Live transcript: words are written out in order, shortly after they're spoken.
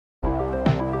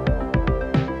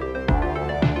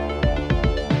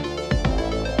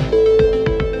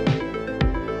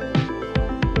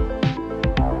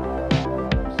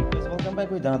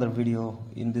back with another video.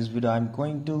 In this video I'm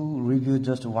going to review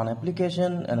just one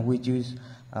application, and which is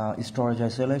storage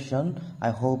isolation.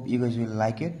 I hope you guys will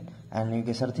like it, and you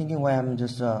guys are thinking why I'm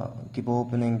just keep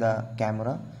opening the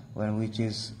camera which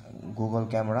is Google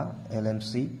camera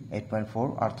LMC 8.4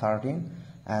 or 13,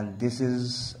 and this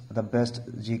is the best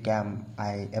Gcam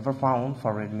I ever found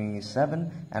for Redmi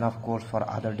 7 and of course for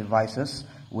other devices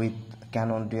with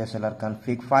Canon DSLR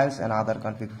config files and other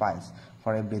config files.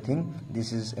 For everything,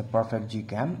 this is a perfect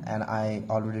Gcam, and I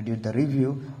already did the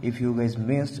review. If you guys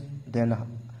missed, then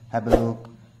have a look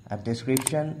at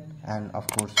description and of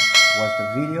course watch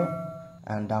the video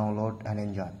and download and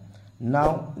enjoy.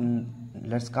 Now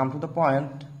let's come to the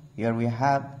point. Here we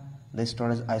have the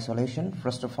storage isolation.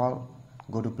 First of all,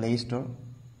 go to Play Store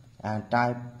and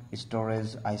type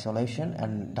storage isolation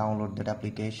and download that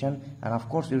application, and of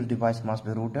course your device must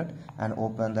be rooted, and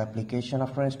open the application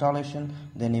after installation.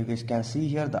 Then you guys can see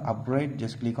here the upgrade.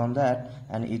 Just click on that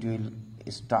and it will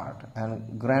start,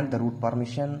 and grant the root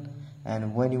permission,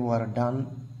 and when you are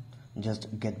done just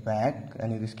get back,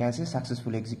 and you guys can see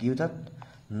successfully executed.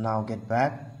 Now get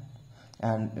back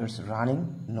and it's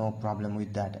running, no problem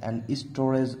with that. And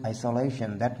storage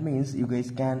isolation, that means you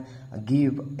guys can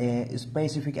give a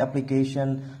specific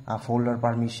application a folder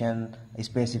permission, a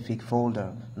specific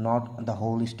folder, not the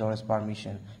whole storage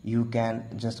permission. You can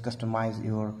just customize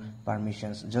your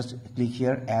permissions. Just click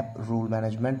here, app rule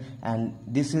management, and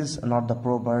this is not the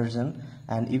pro version,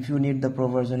 and if you need the pro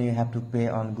version you have to pay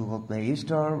on Google Play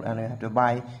Store and you have to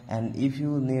buy, and if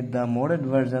you need the modded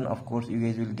version, of course you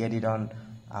guys will get it on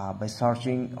by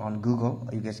searching on Google.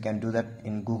 You guys can do that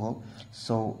in Google.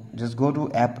 So just go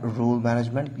to app rule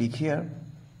management, click here,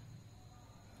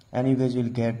 and you guys will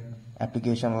get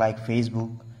application like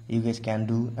Facebook. You guys can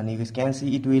do, and you guys can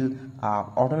see it will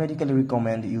automatically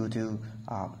recommend you to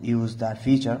use that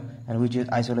feature, and which is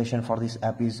isolation for this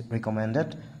app is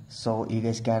recommended. So you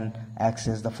guys can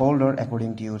access the folder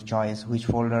according to your choice, which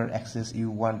folder access you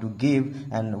want to give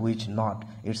and which not.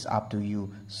 It's up to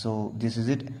you. So this is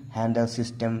it. Handle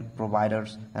system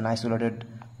providers and isolated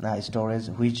storage,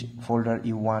 which folder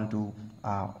you want to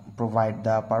provide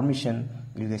the permission.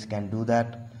 You guys can do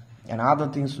that, and other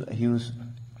things, huge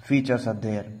features are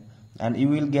there, and you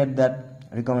will get that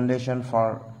recommendation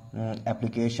for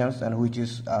applications, and which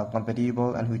is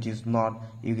compatible and which is not.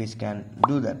 You guys can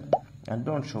do that. And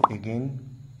don't show again.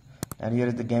 And here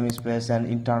is the game space and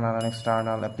internal and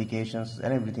external applications,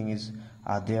 and everything is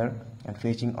there, and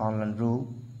fetching online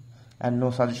rule, and no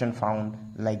suggestion found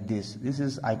like this. This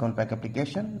is icon pack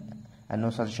application, and no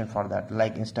suggestion for that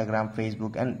like Instagram,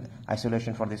 Facebook, and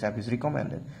isolation for this app is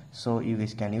recommended. So you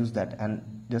guys can use that,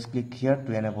 and just click here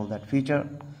to enable that feature,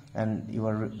 and you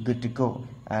are good to go.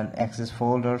 And access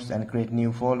folders and create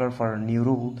new folder for new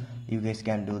rule. You guys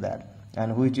can do that,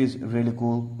 and which is really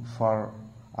cool for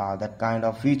that kind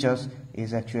of features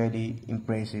is actually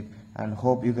impressive. And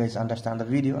hope you guys understand the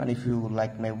video, and if you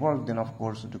like my work, then of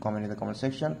course to comment in the comment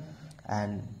section,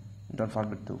 and don't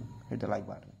forget to hit the like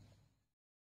button.